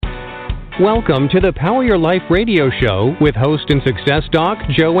Welcome to the Power Your Life radio show with host and success doc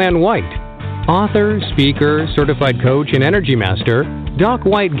Joanne White. Author, speaker, certified coach, and energy master, Doc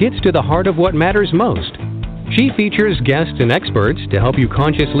White gets to the heart of what matters most. She features guests and experts to help you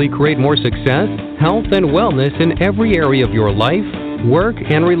consciously create more success, health, and wellness in every area of your life, work,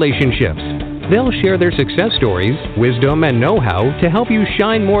 and relationships. They'll share their success stories, wisdom, and know-how to help you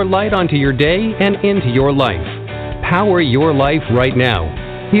shine more light onto your day and into your life. Power your life right now.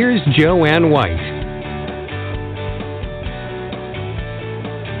 Here's Joanne White.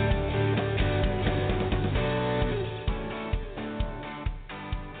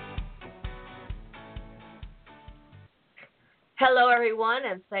 Hello, everyone,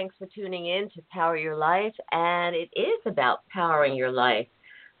 and thanks for tuning in to Power Your Life. And it is about powering your life.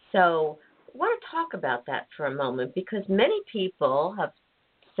 So I want to talk about that for a moment because many people have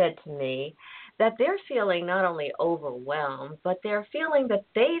said to me that they're feeling not only overwhelmed, but they're feeling that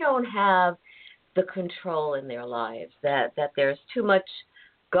they don't have the control in their lives, that there's too much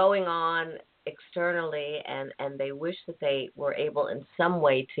going on externally, and they wish that they were able in some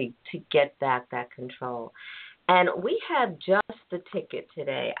way to get back that control. And we have just the ticket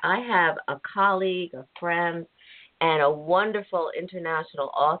today. I have a colleague, a friend, and a wonderful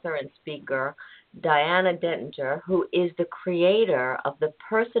international author and speaker, Diana Dentinger, who is the creator of the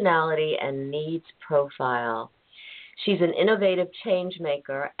Personality and Needs Profile. She's an innovative change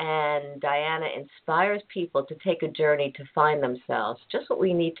maker, and Diana inspires people to take a journey to find themselves, just what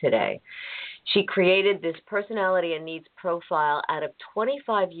we need today. She created this Personality and Needs Profile out of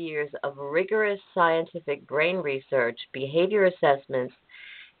 25 years of rigorous scientific brain research, behavior assessments,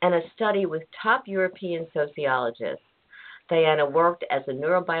 and a study with top European sociologists. Diana worked as a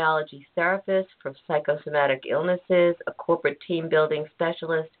neurobiology therapist for psychosomatic illnesses, a corporate team building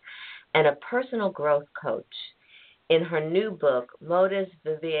specialist, and a personal growth coach. In her new book, Modus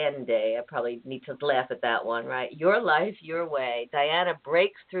Vivendi, I probably need to laugh at that one, right? Your Life, Your Way, Diana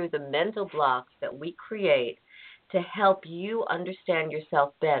breaks through the mental blocks that we create to help you understand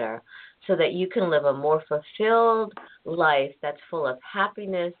yourself better so that you can live a more fulfilled life that's full of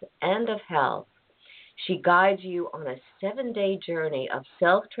happiness and of health. She guides you on a 7-day journey of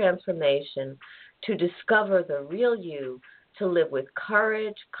self-transformation to discover the real you, to live with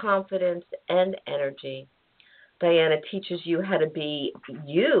courage, confidence, and energy. Diana teaches you how to be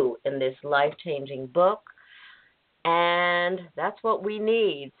you in this life-changing book, and that's what we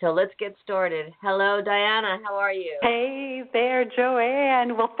need. So let's get started. Hello, Diana. How are you? Hey there,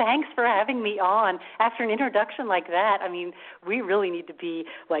 Joanne. Well, thanks for having me on. After an introduction like that, I mean, we really need to be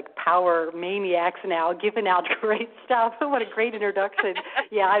like power maniacs now, giving out great stuff. What a great introduction.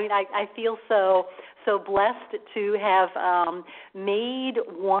 Yeah, I mean, I feel so blessed to have made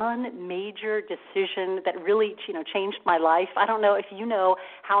one major decision that really, changed my life. I don't know if you know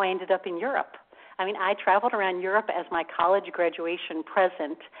how I ended up in Europe. I mean, I traveled around Europe as my college graduation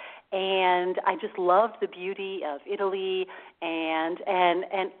present, and I just loved the beauty of Italy, and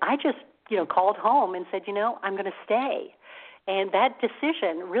I just, called home and said, I'm going to stay. And that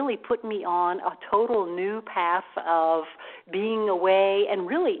decision really put me on a total new path of being away and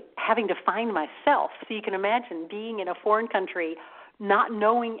really having to find myself. So you can imagine being in a foreign country, not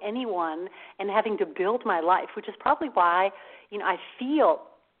knowing anyone, and having to build my life, which is probably why, I feel,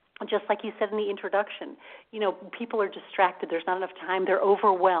 just like you said in the introduction, people are distracted. There's not enough time. They're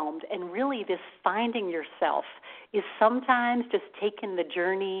overwhelmed. And really this finding yourself is sometimes just taking the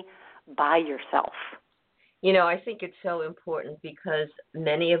journey by yourself. I think it's so important because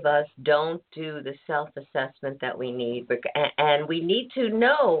many of us don't do the self-assessment that we need, and we need to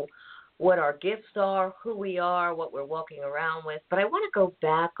know what our gifts are, who we are, what we're walking around with. But I want to go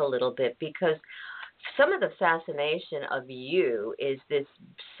back a little bit because some of the fascination of you is this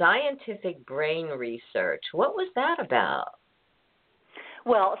scientific brain research. What was that about?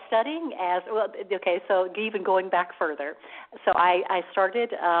 Well, so even going back further. So I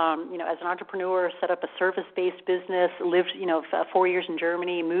started, as an entrepreneur, set up a service-based business, lived, 4 years in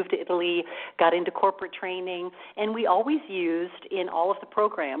Germany, moved to Italy, got into corporate training, and we always used in all of the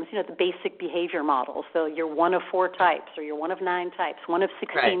programs, the basic behavior models. So you're one of 4 types, or you're one of 9 types, one of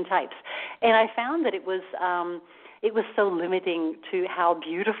 16 types. And I found that it was so limiting to how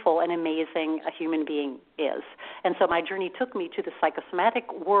beautiful and amazing a human being is. And so my journey took me to the psychosomatic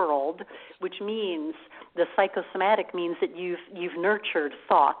world, which means the psychosomatic means that you've nurtured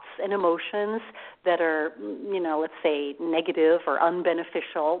thoughts and emotions that are, let's say negative or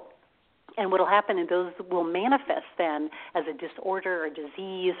unbeneficial. And what will happen is those will manifest then as a disorder or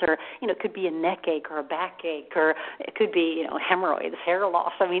disease, or, it could be a neck ache or a backache, or it could be, hemorrhoids, hair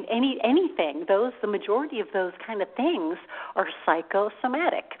loss. I mean, anything. The majority of those kind of things are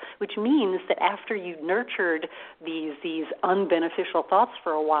psychosomatic, which means that after you've nurtured these unbeneficial thoughts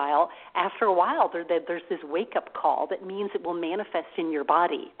for a while, after a while there's this wake-up call that means it will manifest in your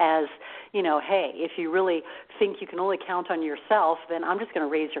body as, hey, if you really think you can only count on yourself, then I'm just going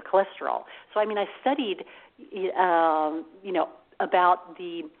to raise your cholesterol. So, I studied, about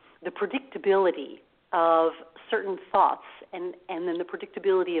the predictability of certain thoughts and then the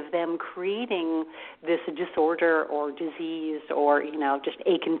predictability of them creating this disorder or disease or, just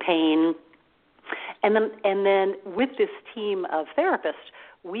ache and pain. And then with this team of therapists,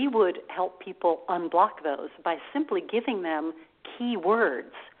 we would help people unblock those by simply giving them key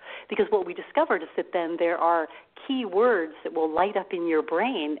words. Because what we discovered is that then there are key words that will light up in your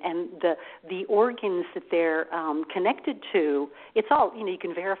brain, and the organs that they're connected to, it's all, you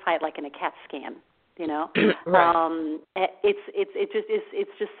can verify it like in a CAT scan. Right.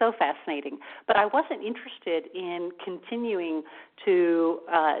 It's just so fascinating. But I wasn't interested in continuing to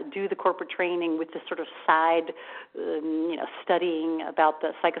do the corporate training with this sort of side, studying about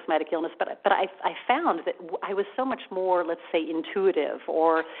the psychosomatic illness. But I found that I was so much more, let's say, intuitive.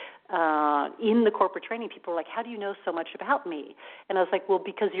 Or in the corporate training, people were like, "How do you know so much about me?" And I was like, "Well,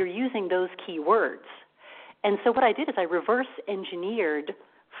 because you're using those key words." And so what I did is I reverse engineered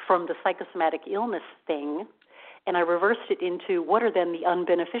from the psychosomatic illness thing, and I reversed it into what are then the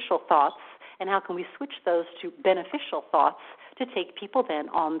unbeneficial thoughts, and how can we switch those to beneficial thoughts to take people then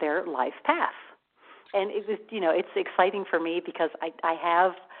on their life path. And it was, it's exciting for me because I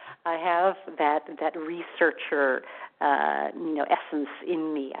have that researcher, essence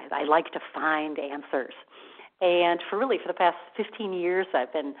in me. I like to find answers. And for the past 15 years,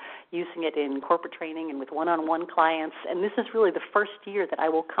 I've been using it in corporate training and with one-on-one clients. And this is really the first year that I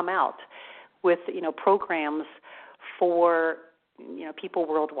will come out with, programs for, people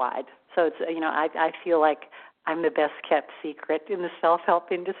worldwide. So it's, I feel like I'm the best kept secret in the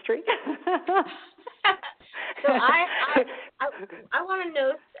self-help industry. So I want to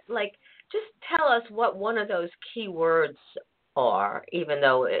know, just tell us what one of those key words are, even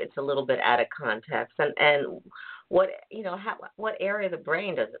though it's a little bit out of context, and what what area of the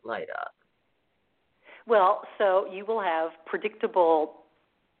brain does it light up? Well, so you will have predictable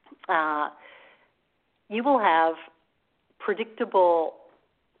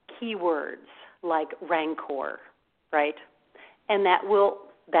keywords like rancor, right? And that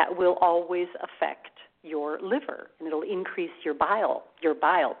will always affect your liver, and it'll increase your bile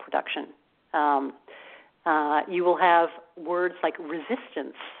production. You will have words like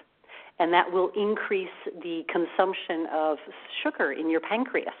resistance, and that will increase the consumption of sugar in your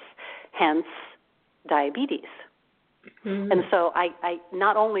pancreas, hence diabetes. Mm-hmm. And so I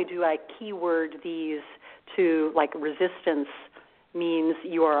not only do I keyword these to, like, resistance means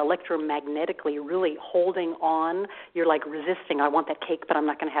you are electromagnetically really holding on. You're like resisting. I want that cake, but I'm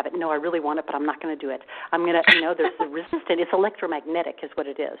not going to have it. No, I really want it, but I'm not going to do it. I'm going to, there's the resistance. It's electromagnetic is what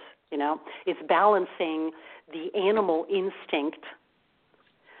it is, It's balancing the animal instinct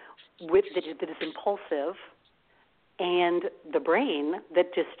that is impulsive and the brain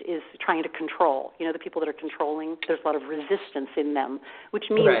that just is trying to control. The people that are controlling, there's a lot of resistance in them, which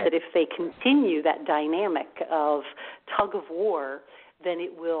means right. that if they continue that dynamic of tug of war, then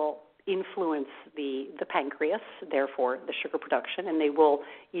it will influence the pancreas, therefore the sugar production, and they will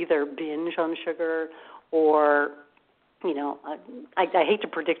either binge on sugar or, I hate to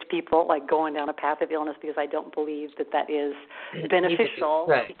predict people like going down a path of illness because I don't believe that is beneficial.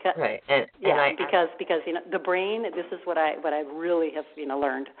 Right, because, right. Because the brain, this is what I really have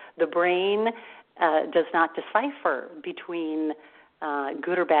learned. The brain does not decipher between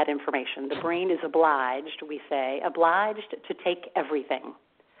good or bad information. The brain is obliged to take everything.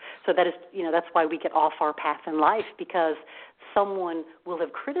 So that is, that's why we get off our path in life, because someone will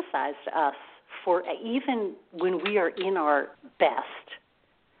have criticized us for even when we are in our best,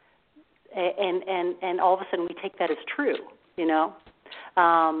 and all of a sudden we take that as true,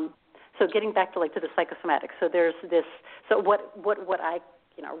 So getting back to the psychosomatic. So there's this. So what I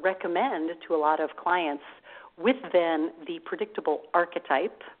recommend to a lot of clients with then the predictable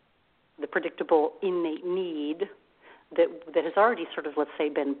archetype, the predictable innate need that has already sort of, let's say,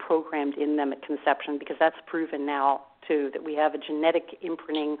 been programmed in them at conception, because that's proven now too, that we have a genetic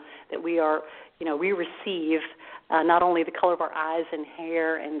imprinting, that we are, we receive not only the color of our eyes and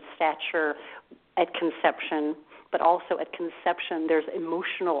hair and stature at conception, but also at conception there's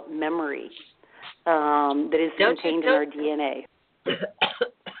emotional memory that is contained in our DNA.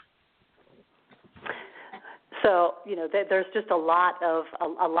 So, there's just a lot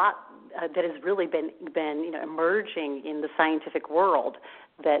that has really been emerging in the scientific world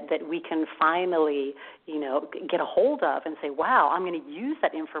that we can finally get a hold of and say, wow, I'm going to use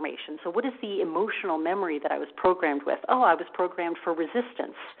that information. So what is the emotional memory that I was programmed with? Oh, I was programmed for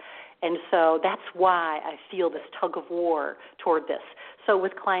resistance. And so that's why I feel this tug of war toward this. So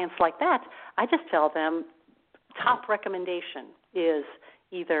with clients like that, I just tell them top recommendation is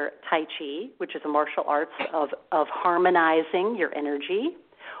either Tai Chi, which is a martial arts of harmonizing your energy,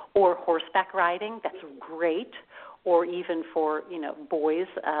 or horseback riding. That's great. Or even for boys,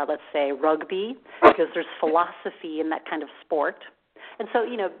 let's say rugby, because there's philosophy in that kind of sport. And so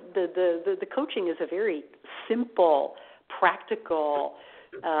the coaching is a very simple, practical.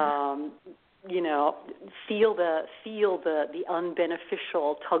 Feel the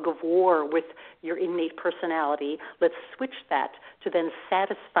unbeneficial tug of war with your innate personality. Let's switch that to then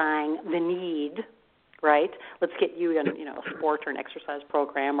satisfying the need, right? Let's get you in a sport or an exercise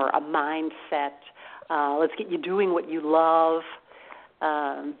program or a mindset. Let's get you doing what you love.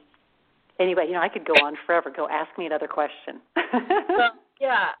 Anyway, I could go on forever. Go ask me another question. Well,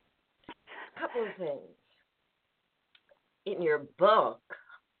 yeah, a couple of things. In your book,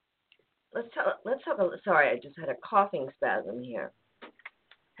 let's talk. Sorry, I just had a coughing spasm here.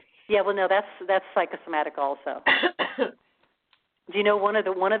 Yeah, well, no, that's psychosomatic also. Do you know one of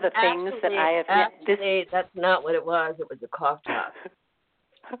the things that I have? Actually, that's not what it was. It was a cough drop.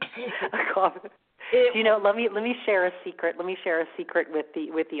 A cough. Let me share a secret. Let me share a secret with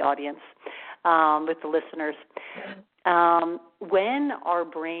the audience, with the listeners. When our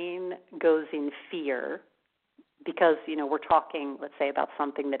brain goes in fear, because we're talking, let's say, about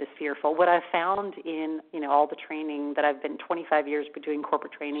something that is fearful. What I've found in all the training that I've been 25 years doing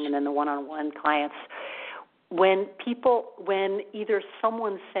corporate training and then the one-on-one clients, when either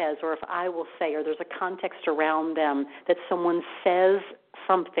someone says, or if I will say, or there's a context around them that someone says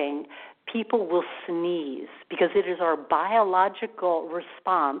something, people will sneeze because it is our biological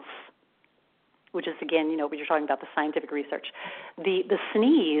response, which is, again, what you're talking about, the scientific research. The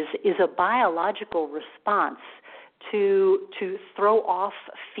sneeze is a biological response to throw off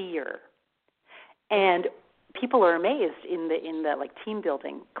fear. And people are amazed in the like team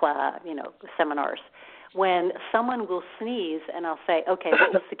building seminars when someone will sneeze and I'll say, okay,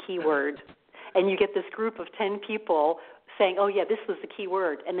 what was the key word? And you get this group of 10 people saying, oh yeah, this was the key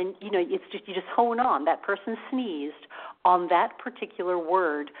word. And then, it's just, you just hone on. That person sneezed on that particular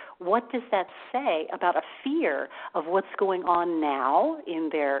word. What does that say about a fear of what's going on now in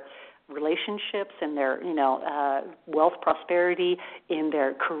their relationships, in their, wealth, prosperity, in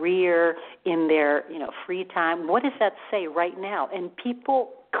their career, in their, free time? What does that say right now? And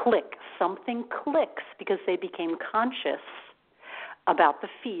people click. Something clicks because they became conscious about the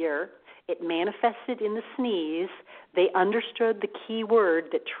fear. It manifested in the sneeze. They understood the key word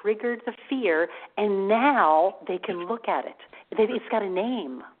that triggered the fear, and now they can look at it. It's got a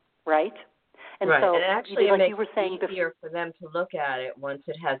name, right? And right. so, and actually, like it you were saying, makes it easier for them to look at it once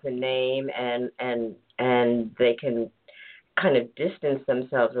it has a name, and they can kind of distance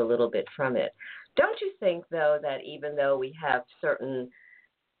themselves a little bit from it. Don't you think, though, that even though we have certain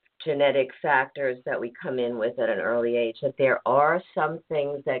genetic factors that we come in with at an early age, that there are some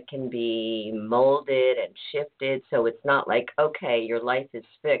things that can be molded and shifted, so it's not like, okay, your life is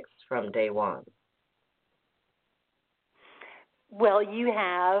fixed from day one? Well,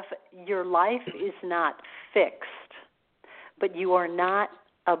 your life is not fixed, but you are not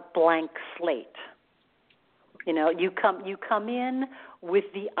a blank slate. You come in with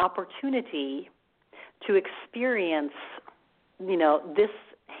the opportunity to experience, this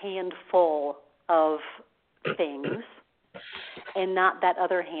handful of things and not that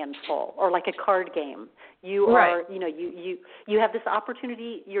other handful, or like a card game. You are, you have this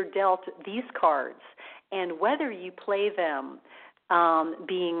opportunity, you're dealt these cards, and whether you play them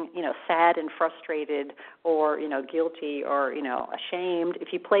being, sad and frustrated or, guilty or, ashamed,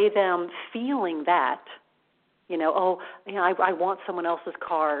 if you play them feeling that, I want someone else's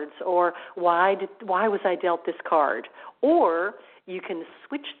cards, or why was I dealt this card? Or you can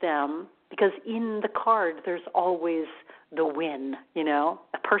switch them because in the card there's always the win, a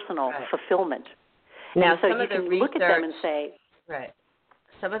personal fulfillment. Now, and so some you of the can research, look at them and say, right.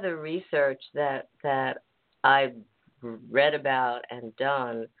 Some of the research that I've read about and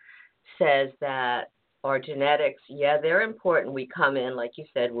done says that our genetics, they're important. We come in, like you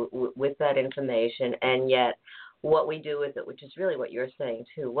said, with that information, and yet what we do with it, which is really what you're saying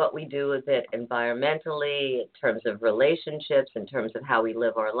too, what we do with it environmentally, in terms of relationships, in terms of how we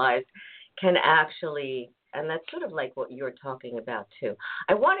live our lives, can actually, and that's sort of like what you're talking about too.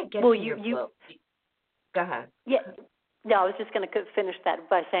 I want to get to your book. Go ahead. Yeah. No, I was just going to finish that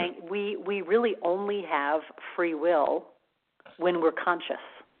by saying we really only have free will when we're conscious.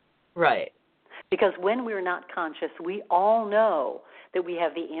 Right. Because when we're not conscious, we all know that we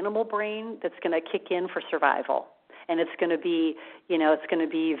have the animal brain that's going to kick in for survival. And it's going to be, it's going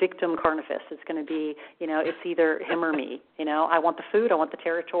to be victim carnivus. It's going to be, it's either him or me. I want the food, I want the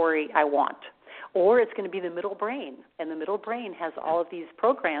territory, I want. Or it's going to be the middle brain. And the middle brain has all of these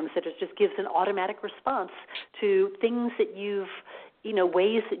programs that it just gives an automatic response to things that you've,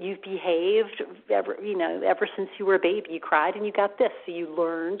 ways that you've behaved ever since you were a baby. You cried and you got this, so you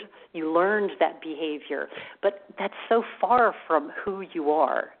learned that behavior. But that's so far from who you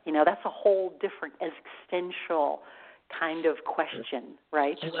are. That's a whole different existential kind of question,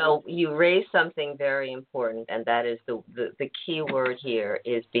 right? Well, you raised something very important, and that is the key word here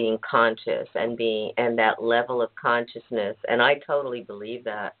is being conscious and that level of consciousness. And I totally believe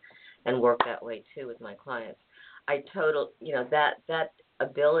that and work that way too with my clients. That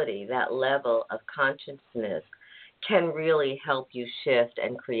ability, that level of consciousness can really help you shift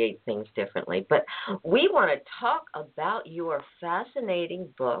and create things differently. But we want to talk about your fascinating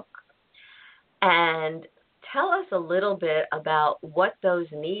book and tell us a little bit about what those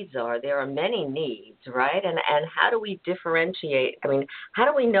needs are. There are many needs, right? And how do we differentiate? How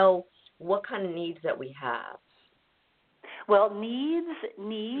do we know what kind of needs that we have? Well,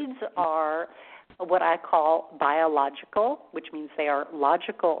 needs are what I call biological, which means they are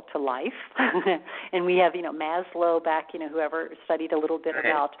logical to life. And we have, Maslow back, whoever studied a little bit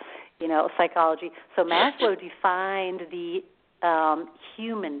about, psychology. So Maslow defined the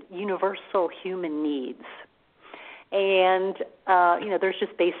universal human needs. And, there's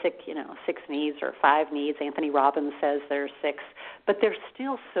just basic, 6 needs or 5 needs. Anthony Robbins says there's 6. But they're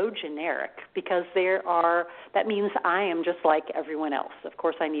still so generic because that means I am just like everyone else. Of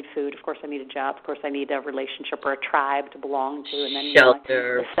course I need food. Of course I need a job. Of course I need a relationship or a tribe to belong to. And then,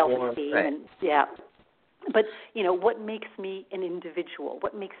 shelter, self-esteem. Right. And, yeah. But, what makes me an individual?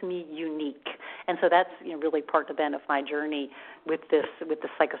 What makes me unique? And so that's, really part then of my journey with the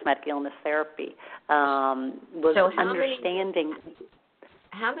psychosomatic illness therapy, was understanding.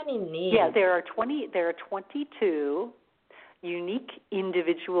 How many needs? Yeah, there are 22 unique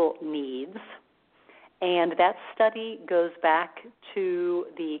individual needs, and that study goes back to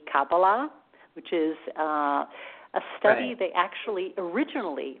the Kabbalah, which is a study Right. they actually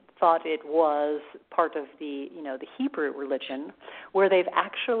originally thought it was part of the Hebrew religion, where they've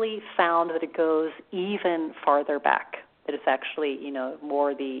actually found that it goes even farther back. That it's actually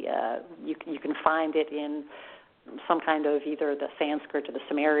more you can find it in some kind of either the Sanskrit or the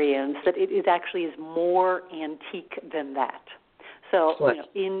Sumerians. That it actually is more antique than that. So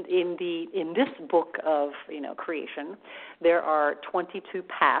in this book of creation, there are 22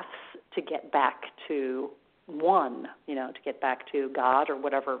 paths to get back to one, to get back to God or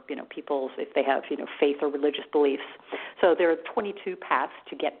whatever, people's, if they have, faith or religious beliefs. So there are 22 paths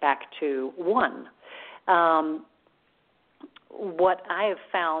to get back to one. What I have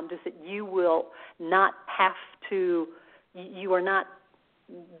found is that you will not have to, you are not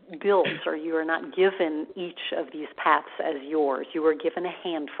built or you are not given each of these paths as yours. You are given a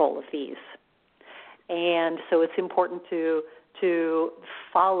handful of these. And so it's important to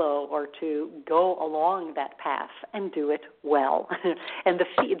follow or to go along that path and do it well. And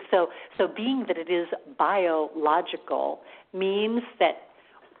so being that it is biological means that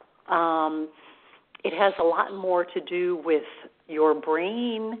it has a lot more to do with your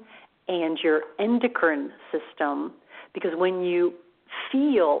brain and your endocrine system, because when you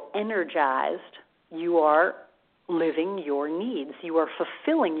feel energized, you are living your needs. You are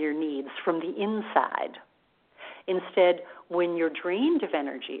fulfilling your needs from the inside. Instead, when you're drained of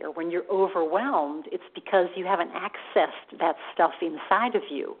energy or when you're overwhelmed, it's because you haven't accessed that stuff inside of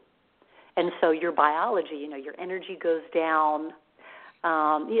you. And so your biology, your energy goes down.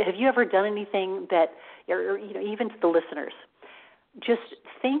 Have you ever done anything that, or even to the listeners, just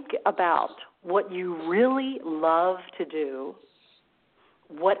think about what you really love to do,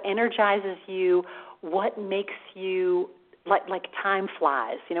 what energizes you, what makes you, like time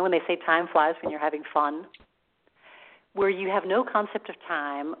flies. When they say time flies when you're having fun, where you have no concept of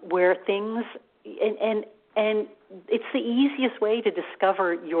time, where things, and it's the easiest way to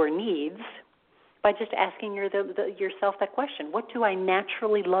discover your needs by just asking yourself that question. What do I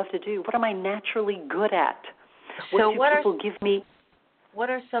naturally love to do? What am I naturally good at? What do people give me? What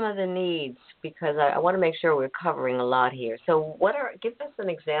are some of the needs? Because I want to make sure we're covering a lot here. So give us an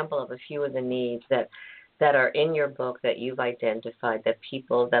example of a few of the needs that are in your book that you've identified that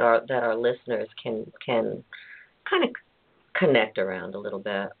people that our listeners can kind of connect around a little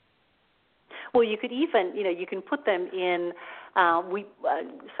bit. Well, you could even, you can put them in,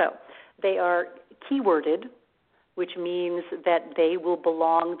 so they are keyworded, which means that they will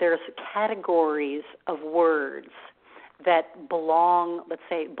belong, there's categories of words that belong, let's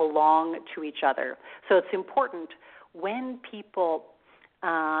say, belong to each other. So it's important when people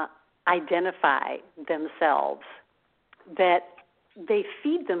identify themselves that they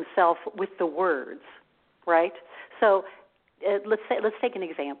feed themselves with the words, right? So let's take an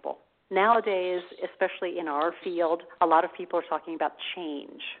example. Nowadays, especially in our field, a lot of people are talking about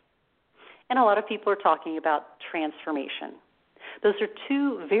change, and a lot of people are talking about transformation. Those are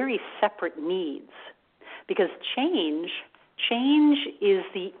two very separate needs, because change is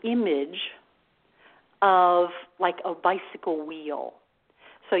the image of like a bicycle wheel.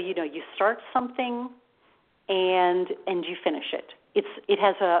 So you start something and you finish it. It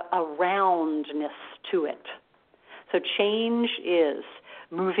has a roundness to it. So change is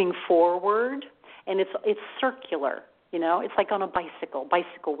moving forward, and it's circular. It's like on a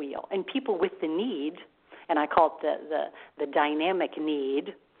bicycle wheel. And people with the need, and I call it the dynamic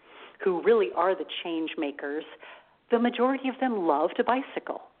need, who really are the change makers, the majority of them love to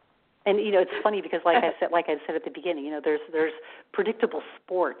bicycle. And it's funny because, like I said at the beginning, there's predictable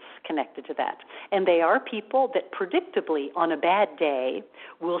sports connected to that, and they are people that predictably on a bad day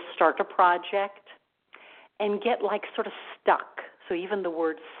will start a project and get like sort of stuck. So even the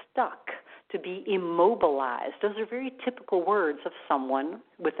word stuck, to be immobilized, those are very typical words of someone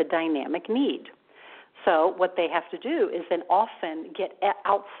with a dynamic need. So what they have to do is then often get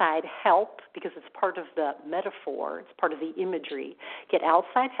outside help, because it's part of the metaphor, it's part of the imagery. Get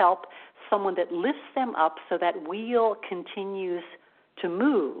outside help, someone that lifts them up so that wheel continues to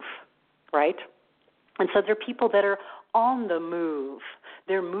move, right? And so they're people that are on the move.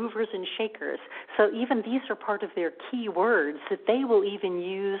 They're movers and shakers. So even these are part of their key words that they will even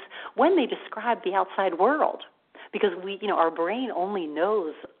use when they describe the outside world, because our brain only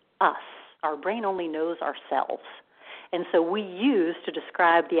knows us. Our brain only knows ourselves. And so we use to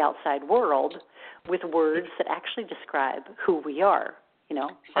describe the outside world with words that actually describe who we are, so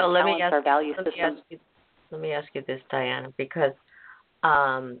our talents, our value system. Let me ask you this, Diana, because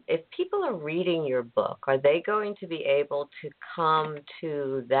if people are reading your book, are they going to be able to come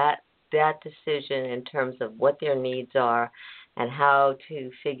to that decision in terms of what their needs are and how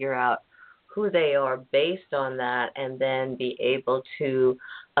to figure out who they are based on that, and then be able to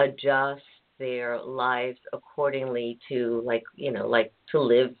adjust their lives accordingly to, to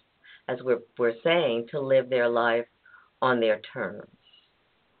live, as we're saying, to live their life on their terms?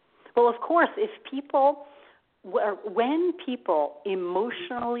 Well, of course, when people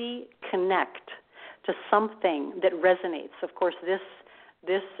emotionally connect to something that resonates, of course,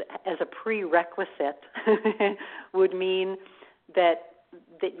 this as a prerequisite would mean that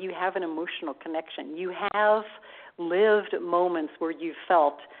you have an emotional connection. You have lived moments where you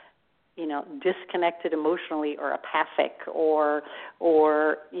felt, disconnected emotionally or apathic, or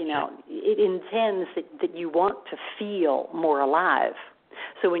it intends that you want to feel more alive.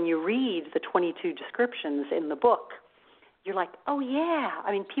 So when you read the 22 descriptions in the book, you're like, oh, yeah.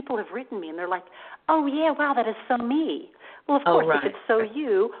 I mean, people have written me, and they're like, oh, yeah, wow, that is so me. Well, of course, right. If it's so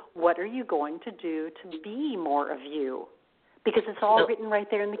you, what are you going to do to be more of you? Because it's all written right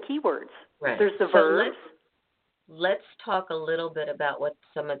there in the keywords. Right. There's the verbs. Let's talk a little bit about what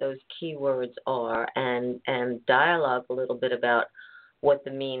some of those keywords are, and dialogue a little bit about what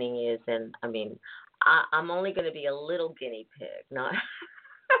the meaning is. And, I mean, I'm only going to be a little guinea pig, not...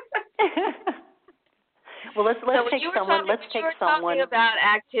 Well, let's take someone. Talking about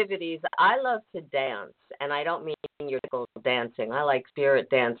activities. I love to dance, and I don't mean your typical dancing. I like spirit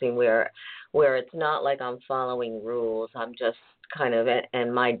dancing, where it's not like I'm following rules. I'm just kind of,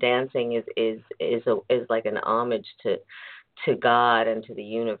 and my dancing is like an homage to God and to the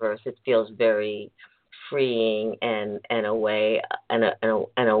universe. It feels very freeing and a way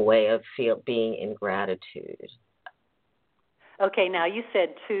of being in gratitude. Okay, now you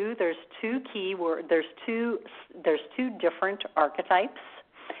said two. There's two keywords. There's two different archetypes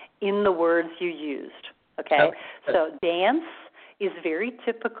in the words you used. Okay, so dance is very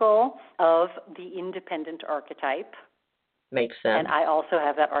typical of the independent archetype. Makes sense. And I also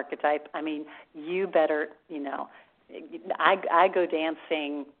have that archetype. I mean, you better, I go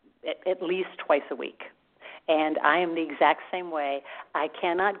dancing at least twice a week. And I am the exact same way. I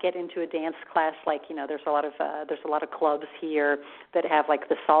cannot get into a dance class like, there's a lot of clubs here that have like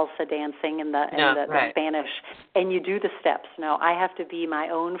the salsa dancing and the Spanish, and you do the steps. No, I have to be my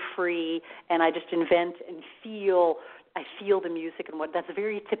own free, and I just invent and feel I feel the music and that's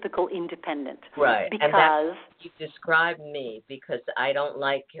very typical independent. Right. Because and that, you describe me, because I don't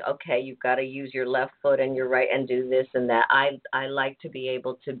like, okay, you've got to use your left foot and your right and do this and that. I like to be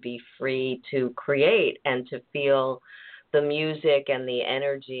able to be free to create and to feel the music and the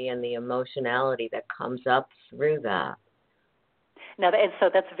energy and the emotionality that comes up through that. Now, and so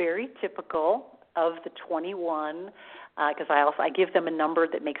that's very typical of the 21, because I give them a number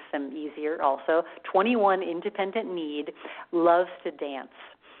that makes them easier also. 21 independent need loves to dance,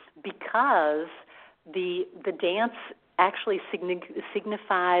 because the dance actually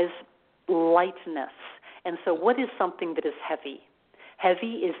signifies lightness. And so what is something that is heavy?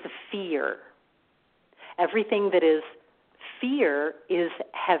 Heavy is the fear. Everything that is fear is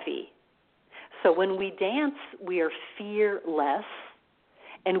heavy. So when we dance, we are fearless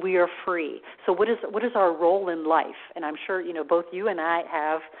and we are free. So what is our role in life? And I'm sure, both you and I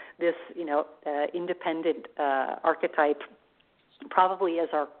have this, independent archetype probably as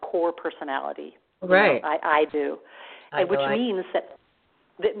our core personality. Right. I do. Which means that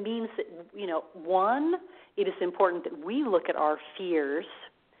one, it is important that we look at our fears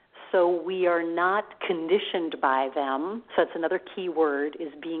so we are not conditioned by them. So that's another key word, is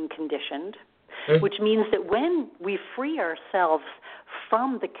being conditioned, which means that when we free ourselves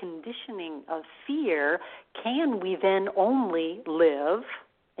from the conditioning of fear, can we then only live,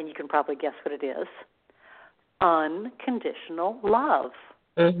 and you can probably guess what it is, unconditional love.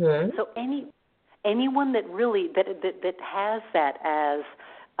 Mm-hmm. So anyone that really that has that as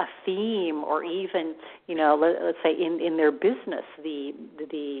a theme, or even let's say in their business, the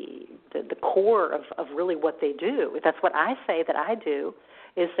core of really what they do. That's what I say that I do,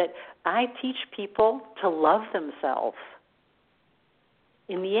 is that I teach people to love themselves.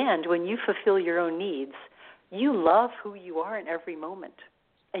 In the end, when you fulfill your own needs, you love who you are in every moment.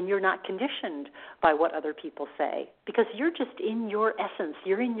 And you're not conditioned by what other people say, because you're just in your essence.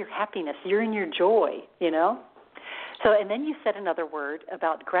 You're in your happiness. You're in your joy, So, and then you said another word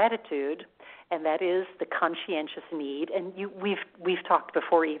about gratitude, and that is the conscientious need. And we've talked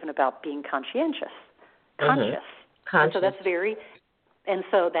before even about being conscientious. Conscious. And so that's and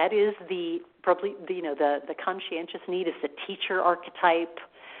so that is the conscientious need is the teacher archetype.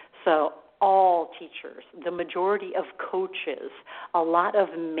 So all teachers, the majority of coaches, a lot of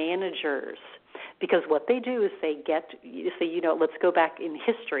managers, because what they do is they let's go back in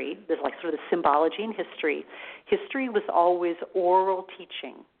history. There's like sort of the symbology in history. History was always oral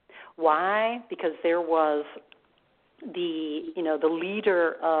teaching. Why? Because there was the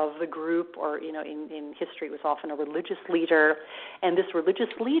leader of the group, or in history it was often a religious leader, and this religious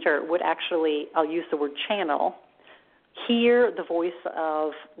leader would actually, I'll use the word channel, hear the voice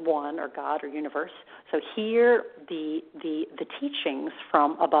of one, or God, or universe. So hear the teachings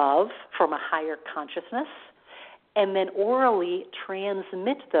from above, from a higher consciousness, and then orally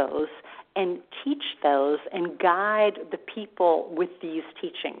transmit those and teach those and guide the people with these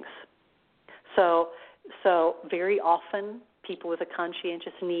teachings. So very often people with a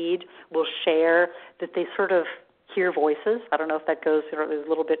conscientious need will share that they sort of hear voices. I don't know if that goes a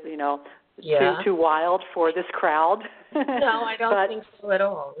little bit, too wild for this crowd. No, I don't think so at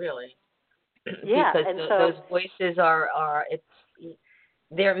all, really. Yeah, because and those voices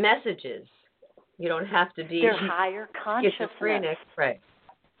they're messages. You don't have to be. They're higher consciousness. Schizophrenic, right?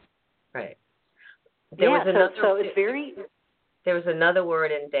 There was another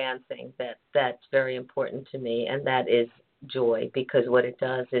word in dancing that's very important to me, and that is joy, because what it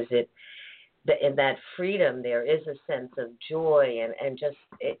does is in that freedom there is a sense of joy and just,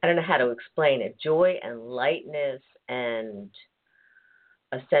 I don't know how to explain it, joy and lightness and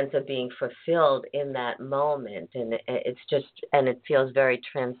a sense of being fulfilled in that moment, and it feels very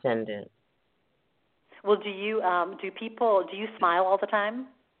transcendent. Well, do you smile all the time?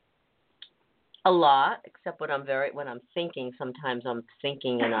 A lot, except when I'm thinking. Sometimes I'm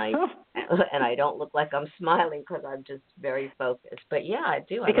thinking and I don't look like I'm smiling because I'm just very focused. But yeah, I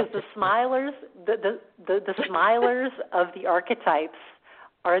do. Because the smilers, the smilers of the archetypes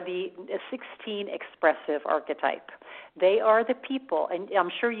are the 16 expressive archetype. They are the people, and I'm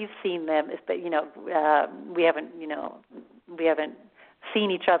sure you've seen them. But we haven't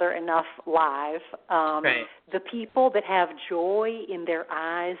seen each other enough live. Right. The people that have joy in their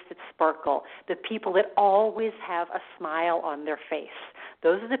eyes that sparkle, the people that always have a smile on their face,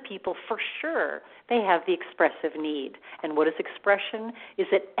 those are the people for sure. They have the expressive need. And what is expression? Is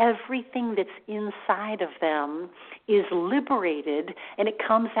that everything that's inside of them is liberated, and it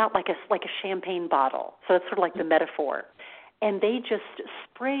comes out like a champagne bottle. So it's sort of like the metaphor. And they just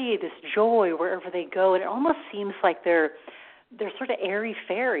spray this joy wherever they go, and it almost seems like they're they're sort of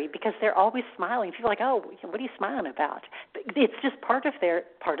airy-fairy because they're always smiling. People are like, oh, what are you smiling about? It's just part of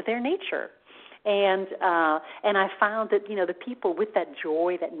their nature. And I found that, the people with that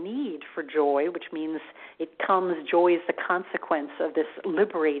joy, that need for joy, which means joy is the consequence of this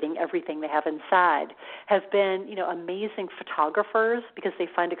liberating everything they have inside, have been, amazing photographers because they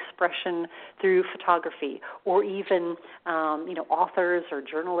find expression through photography, or even, authors or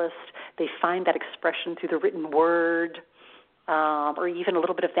journalists, they find that expression through the written word, or even a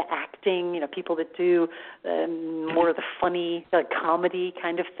little bit of the acting, people that do more of the funny, comedy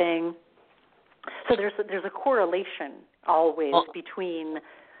kind of thing. So there's a correlation always between,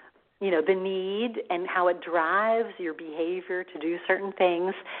 the need and how it drives your behavior to do certain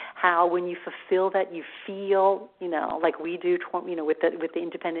things. How when you fulfill that, you feel, like we do, with the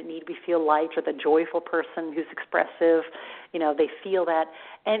independent need, we feel light, or the joyful person who's expressive, they feel that.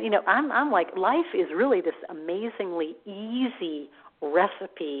 And I'm like, life is really this amazingly easy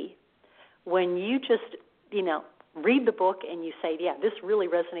recipe when you just, read the book and you say, yeah, this really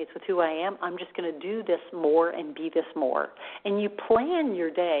resonates with who I am. I'm just going to do this more and be this more. And you plan your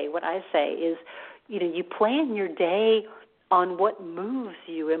day. What I say is, you plan your day on what moves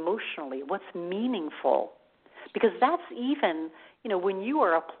you emotionally, what's meaningful. Because that's even, when you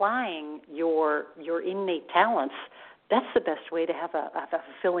are applying your innate talents, that's the best way to have a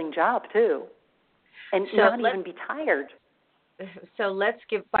fulfilling job too. And so not even be tired. So let's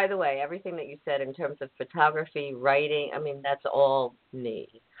give, by the way, everything that you said in terms of photography, writing, that's all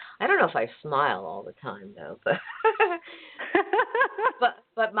me. I don't know if I smile all the time, though, but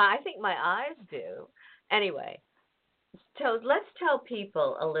I think my eyes do. Anyway, so let's tell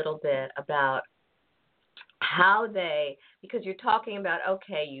people a little bit about how because you're talking about,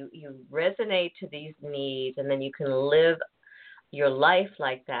 okay, you resonate to these needs, and then you can live your life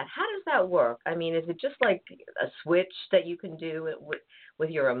like that. How does that work? Is it just like a switch that you can do with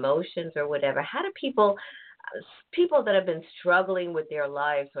your emotions or whatever? How do people that have been struggling with their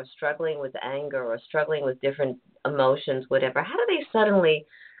lives, or struggling with anger, or struggling with different emotions, whatever, how do they suddenly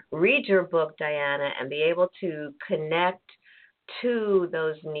read your book, Diana, and be able to connect to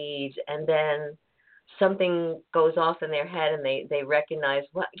those needs, and then something goes off in their head and they recognize,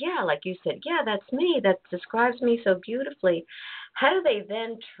 well, yeah, like you said, yeah, that's me. That describes me so beautifully. How do they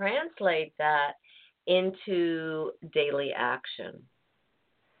then translate that into daily action?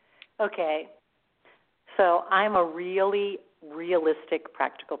 Okay. So I'm a really realistic,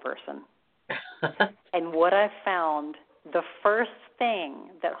 practical person. And what I've found, the first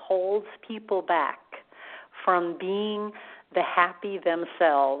thing that holds people back from being the happy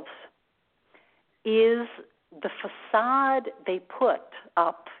themselves is the facade they put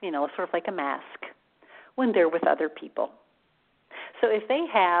up, sort of like a mask, when they're with other people. So if they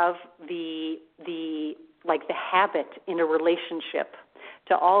have the habit in a relationship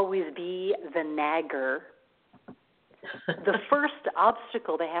to always be the nagger, the first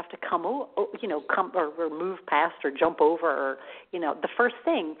obstacle they have to come or move past or jump over, or the first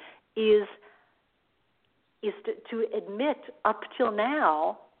thing is to admit, up till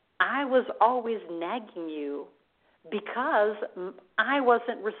now, I was always nagging you because I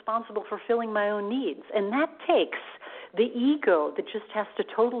wasn't responsible for filling my own needs. And that takes the ego that just has to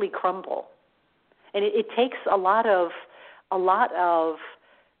totally crumble. And it takes a lot of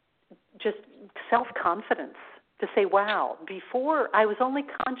just self-confidence to say, wow, before I was only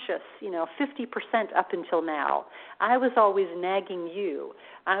conscious, 50% up until now. I was always nagging you.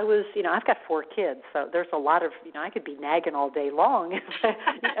 I was, I've got 4 kids, so there's a lot of, I could be nagging all day long.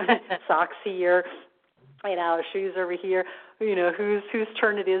 Socks here, shoes over here, whose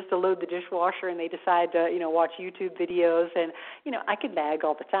turn it is to load the dishwasher, and they decide to, watch YouTube videos, and, I could nag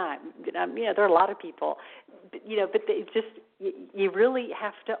all the time. There are a lot of people, but it's just, you really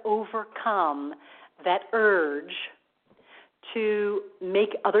have to overcome that urge to make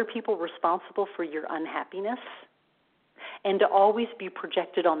other people responsible for your unhappiness, and to always be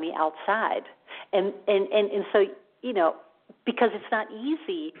projected on the outside. And so, because it's not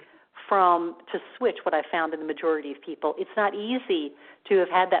easy to switch, what I found in the majority of people, it's not easy to have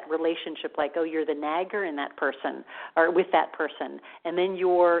had that relationship like, oh, you're the nagger in that person, or with that person, and then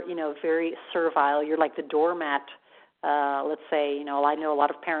you're, very servile, you're like the doormat. Let's say, I know a lot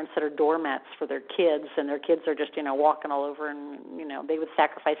of parents that are doormats for their kids, and their kids are just, walking all over, and, they would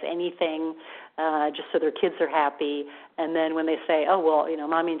sacrifice anything just so their kids are happy. And then when they say, oh, well,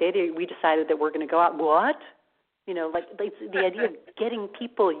 Mommy and Daddy, we decided that we're going to go out. What? The idea of getting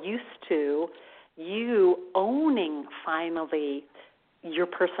people used to you owning finally your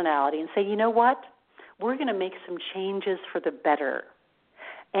personality and say, you know what? We're going to make some changes for the better.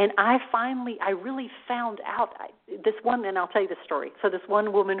 And I really found out this one, and I'll tell you the story. So this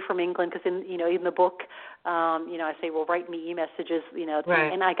one woman from England, because in the book, I say, well, write me e-messages,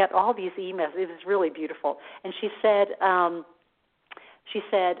 right. and I got all these e-messages. It was really beautiful. And she said, I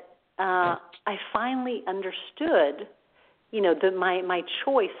finally understood, my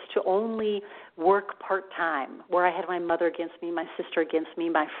choice to only work part-time, where I had my mother against me, my sister against me,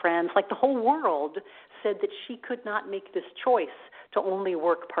 my friends, like the whole world said that she could not make this choice to only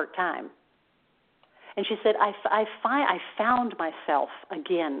work part-time. And she said, I found myself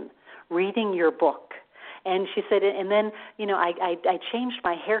again reading your book. And she said, and then, I changed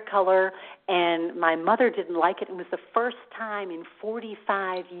my hair color, and my mother didn't like it. It was the first time in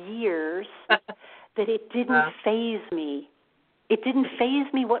 45 years that it didn't faze me. It didn't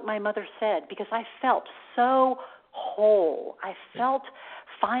faze me what my mother said, because I felt so whole. I felt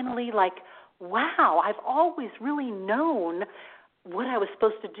finally like, wow, I've always really known what I was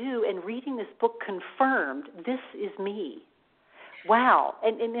supposed to do, and reading this book confirmed this is me. Wow.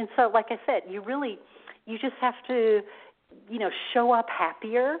 And so, like I said, you just have to, show up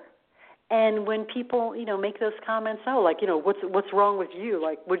happier. And when people, make those comments, what's wrong with you?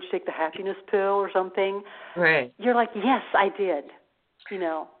 Like, would you take the happiness pill or something? Right. You're like, yes, I did.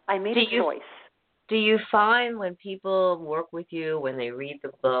 I made a choice. Do you find when people work with you, when they read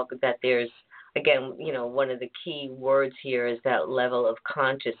the book, that there's, again, one of the key words here is that level of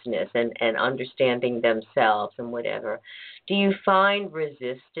consciousness and understanding themselves and whatever. Do you find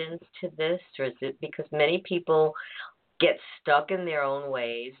resistance to this, or is it because many people get stuck in their own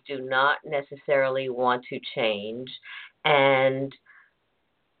ways, do not necessarily want to change, and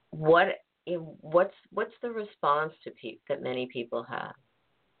what's the response to that many people have?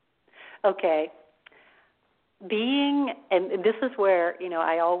 Okay. And this is where,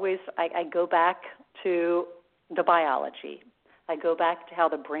 I go back to the biology. I go back to how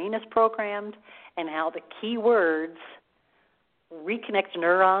the brain is programmed and how the key words reconnect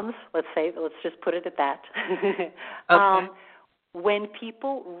neurons. Let's just put it at that. Okay. When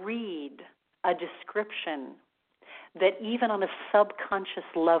people read a description that even on a subconscious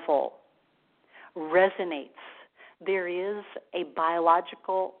level resonates, there is a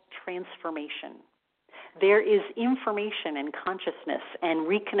biological transformation. There is information and consciousness and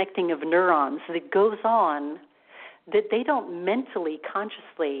reconnecting of neurons that goes on that they don't mentally,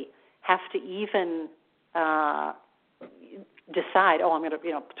 consciously have to even decide, I'm going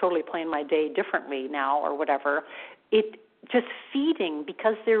to, totally plan my day differently now or whatever. It just feeding,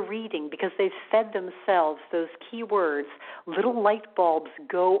 because they're reading, because they've fed themselves those key words, little light bulbs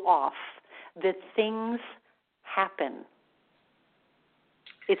go off that things happen.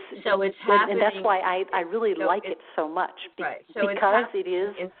 It's happening, and that's why I really like it so much. Right. So because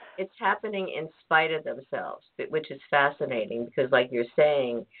it's happening in spite of themselves, which is fascinating, because, like you're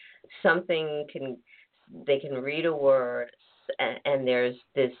saying, they can read a word, and there's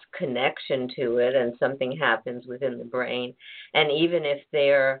this connection to it, and something happens within the brain. And even if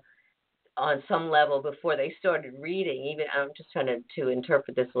they're on some level before they started reading, even I'm just trying to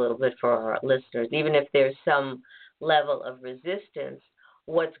interpret this a little bit for our listeners, even if there's some level of resistance,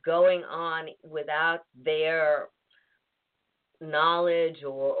 what's going on without their knowledge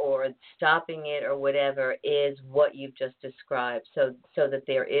or stopping it or whatever is what you've just described, so that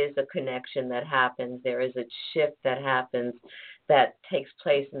there is a connection that happens, there is a shift that happens, that takes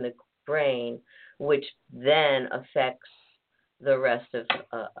place in the brain, which then affects the rest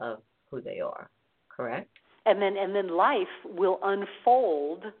of who they are. Correct? And then life will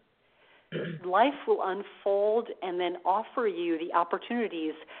unfold. Life will unfold and then offer you the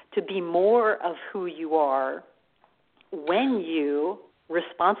opportunities to be more of who you are when you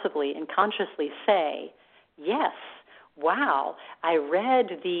responsibly and consciously say, yes, wow, I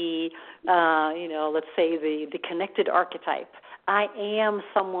read the, let's say the connected archetype. I am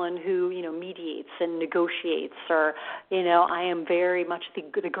someone who, mediates and negotiates, or, I am very much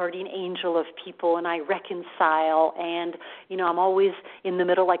the guardian angel of people, and I reconcile, and, I'm always in the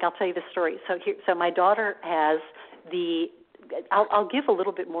middle. Like, I'll tell you the story. So my daughter has I'll give a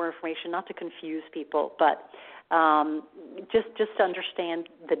little bit more information, not to confuse people, but just to understand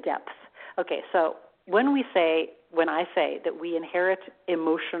the depth. Okay, so when I say that we inherit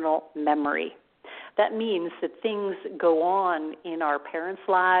emotional memory, that means that things go on in our parents'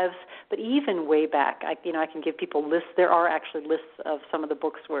 lives, but even way back, I can give people lists. There are actually lists of some of the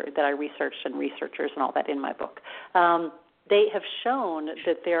books that I researched and researchers and all that in my book. They have shown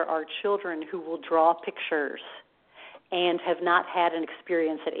that there are children who will draw pictures and have not had an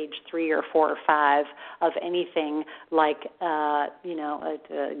experience at age 3 or 4 or 5 of anything like, a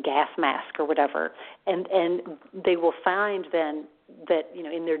gas mask or whatever. And they will find then that,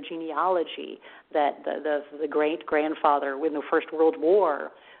 in their genealogy, that the great-grandfather in the First World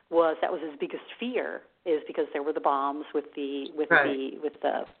War that was his biggest fear, is because there were the bombs with the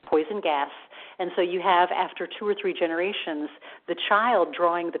poison gas. And so you have, after 2 or 3 generations, the child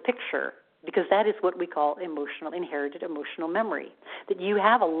drawing the picture, because that is what we call inherited emotional memory, that you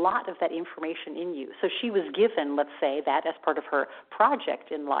have a lot of that information in you. So she was given, let's say, that as part of her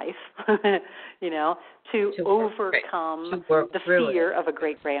project in life, to overcome the fear of a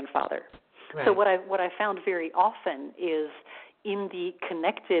great-grandfather. Right. So what I found very often is in the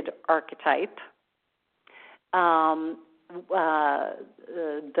connected archetype, the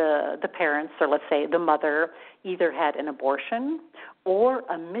parents, or let's say the mother, either had an abortion or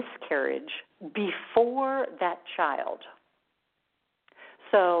a miscarriage before that child.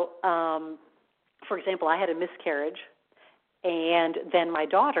 So, for example, I had a miscarriage, and then my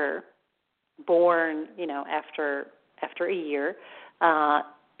daughter, born, after a year,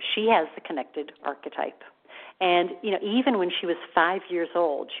 she has the connected archetype. And, even when she was 5 years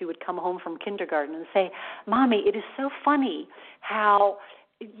old, she would come home from kindergarten and say, "Mommy, it is so funny how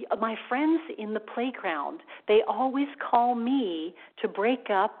my friends in the playground, they always call me to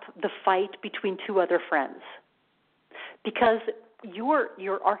break up the fight between 2 other friends. Because your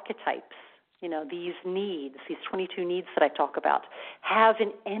archetypes, these needs, these 22 needs that I talk about, have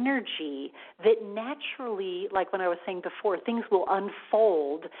an energy that naturally, like when I was saying before, things will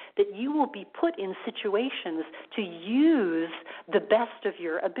unfold, that you will be put in situations to use the best of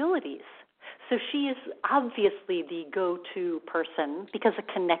your abilities." So she is obviously the go-to person, because a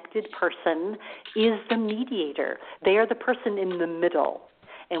connected person is the mediator. They are the person in the middle.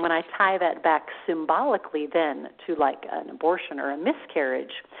 And when I tie that back symbolically then to like an abortion or a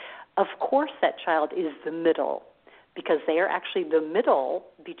miscarriage, of course that child is the middle, because they are actually the middle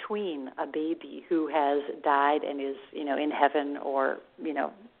between a baby who has died and is, in heaven, or,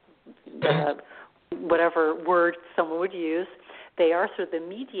 whatever word someone would use. They are sort of the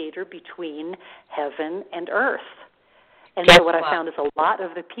mediator between heaven and earth. And so what I found is a lot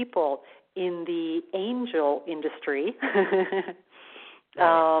of the people in the angel industry, they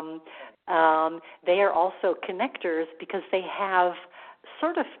are also connectors, because they have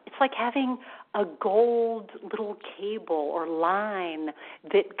sort of, it's like having a gold little cable or line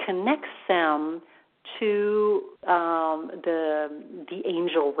that connects them to the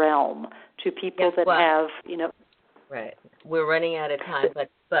angel realm, to people that have, Right. We're running out of time, but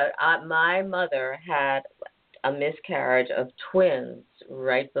my mother had a miscarriage of twins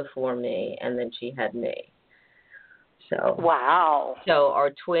right before me, and then she had me. So wow. So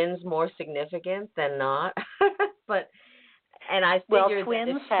are twins more significant than not? And I figured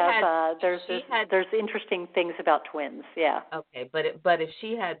twins have there's interesting things about twins, yeah. Okay, but if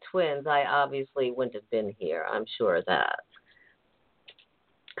she had twins, I obviously wouldn't have been here. I'm sure of that.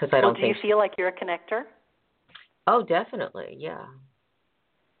 Because I don't think. Do you feel like you're a connector? Oh, definitely, yeah.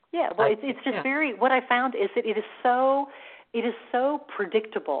 Yeah, well, it's just very. What I found is that it is so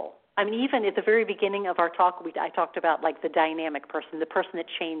predictable. I mean, even at the very beginning of our talk, I talked about like the dynamic person, the person that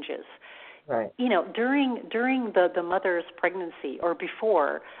changes. Right. During the mother's pregnancy or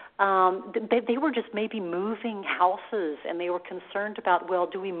before, they were just maybe moving houses, and they were concerned about, well,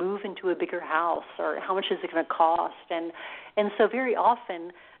 do we move into a bigger house, or how much is it going to cost? And so very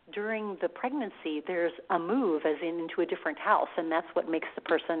often during the pregnancy, there's a move, as into a different house, and that's what makes the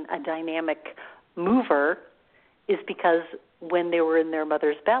person a dynamic mover, is because when they were in their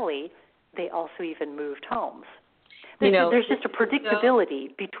mother's belly, they also even moved homes. There's just a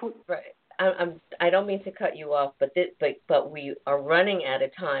predictability between. Right. I don't mean to cut you off, but we are running out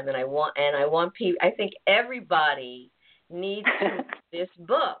of time, and I want people. I think everybody needs to read this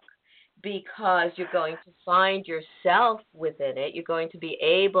book, because you're going to find yourself within it. You're going to be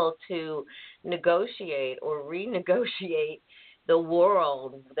able to negotiate or renegotiate the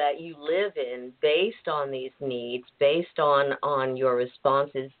world that you live in based on these needs, based on your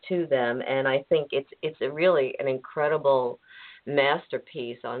responses to them. And I think it's really an incredible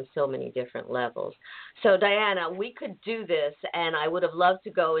masterpiece on so many different levels. So Diana, we could do this, and I would have loved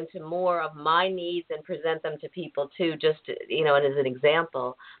to go into more of my needs and present them to people too, just and as an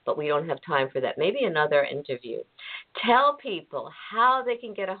example, but we don't have time for that. Maybe another interview. Tell people how they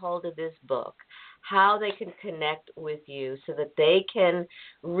can get a hold of this book, how they can connect with you, so that they can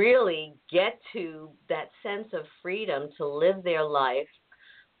really get to that sense of freedom to live their life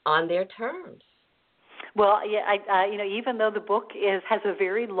on their terms. Well, yeah, even though the book has a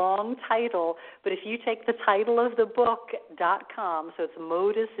very long title, but if you take the title of the book.com, so it's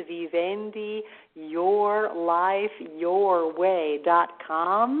Modus Vivendi, Your Life, Your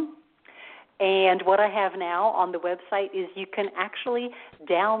Way.com, And what I have now on the website is you can actually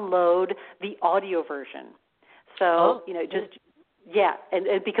download the audio version. So,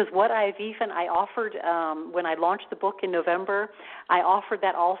 and because what I offered when I launched the book in November, I offered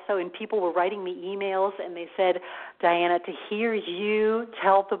that also, and people were writing me emails, and they said, Diana, to hear you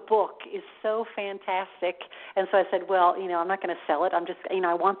tell the book is so fantastic. And so I said, well, I'm not going to sell it. I'm just,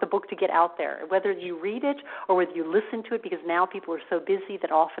 I want the book to get out there, whether you read it or whether you listen to it, because now people are so busy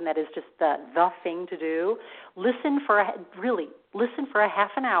that often that is just the thing to do. Listen for a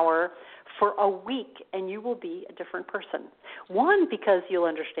half an hour for a week, and you will be a different person. One, because you'll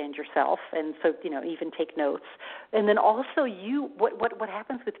understand yourself, and so, even take notes. And then also what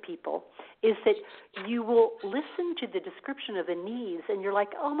happens with people is that you will listen to the description of the needs, and you're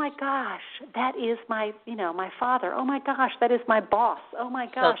like, oh my gosh, that is my, my father. Oh my gosh, that is my boss. Oh my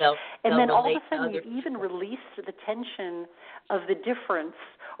gosh. And then all of a sudden you even release the tension of the difference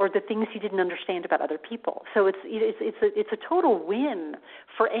or the things you didn't understand about other people. So it's a total win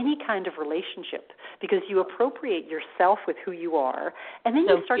for any kind of relationship, because you appropriate yourself with who you are, and then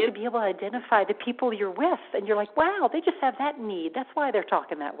you start to be able to identify the people you're with, and you're like, wow, they just have that need. That's why they're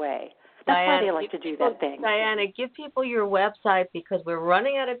talking that way. That's why they like to do that thing. Diana, give people your website, because we're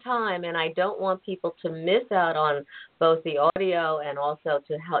running out of time, and I don't want people to miss out on both the audio and also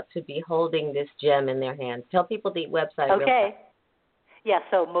to be holding this gem in their hands. Tell people the website. Okay. Yeah,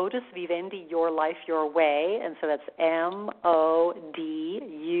 so Modus Vivendi, Your Life, Your Way, and so that's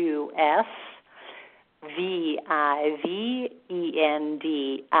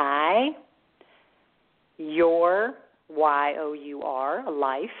MODUSVIVENDI, Your, YOUR,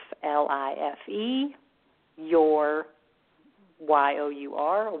 Life, LIFE, Your,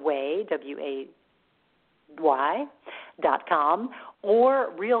 YOUR, Way, WAY.com, or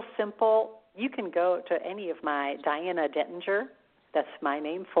real simple, you can go to any of my Diana Dentinger. That's my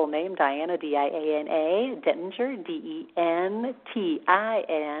name, full name, Diana, Diana, Dentinger, DENTINGER.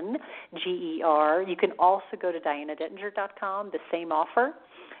 You can also go to DianaDentinger.com, the same offer.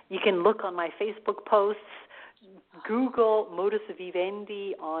 You can look on my Facebook posts, Google Modus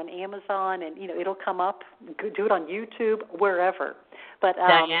Vivendi on Amazon, and it'll come up. Do it on YouTube, wherever. But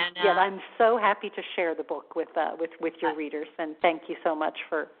Diana, I'm so happy to share the book with your readers, and thank you so much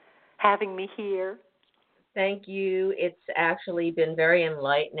for having me here. Thank you. It's actually been very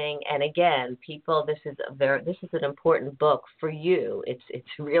enlightening. And again, people, this is an important book for you.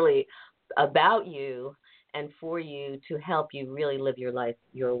 It's really about you and for you to help you really live your life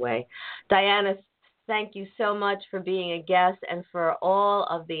your way. Diana, thank you so much for being a guest and for all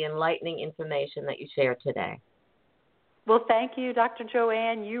of the enlightening information that you shared today. Well, thank you, Dr.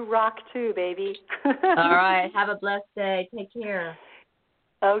 Joanne. You rock too, baby. All right. Have a blessed day. Take care.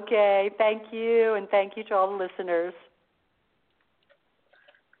 Okay, thank you, and thank you to all the listeners.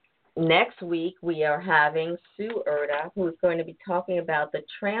 Next week, we are having Sue Erda, who is going to be talking about the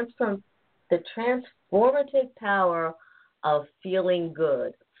transformative power of feeling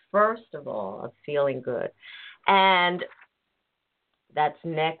good. First of all, of feeling good. And that's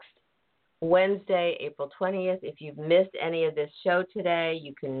next Wednesday, April 20th. If you've missed any of this show today,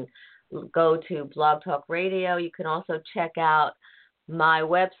 you can go to Blog Talk Radio. You can also check out my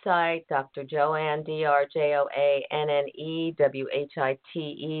website, Dr. Joanne,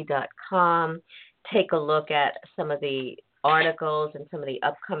 DrJoannewhite.com. Take a look at some of the articles and some of the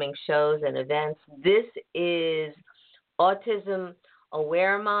upcoming shows and events. This is Autism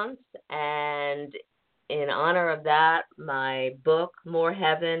Aware Month, and in honor of that, my book, More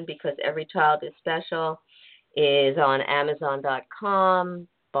Heaven, Because Every Child is Special, is on Amazon.com,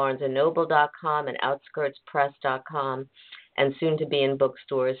 BarnesandNoble.com, and OutskirtsPress.com. and soon to be in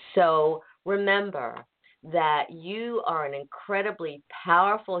bookstores. So remember that you are an incredibly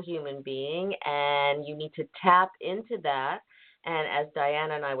powerful human being, and you need to tap into that. And as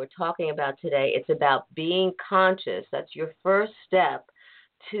Diana and I were talking about today, it's about being conscious. That's your first step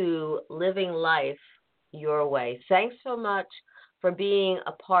to living life your way. Thanks so much for being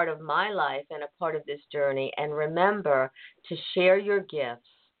a part of my life and a part of this journey. And remember to share your gifts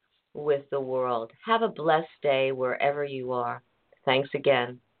with the world. Have a blessed day wherever you are. Thanks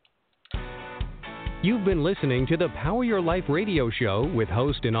again. You've been listening to the Power Your Life radio show with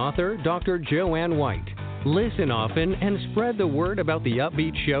host and author Dr. Joanne White. Listen often and spread the word about the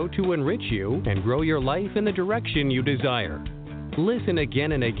upbeat show to enrich you and grow your life in the direction you desire. Listen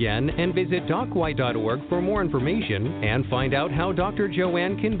again and again, and visit docwhite.org for more information and find out how Dr.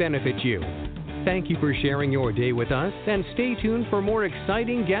 Joanne can benefit you. Thank you for sharing your day with us, and stay tuned for more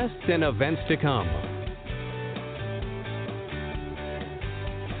exciting guests and events to come.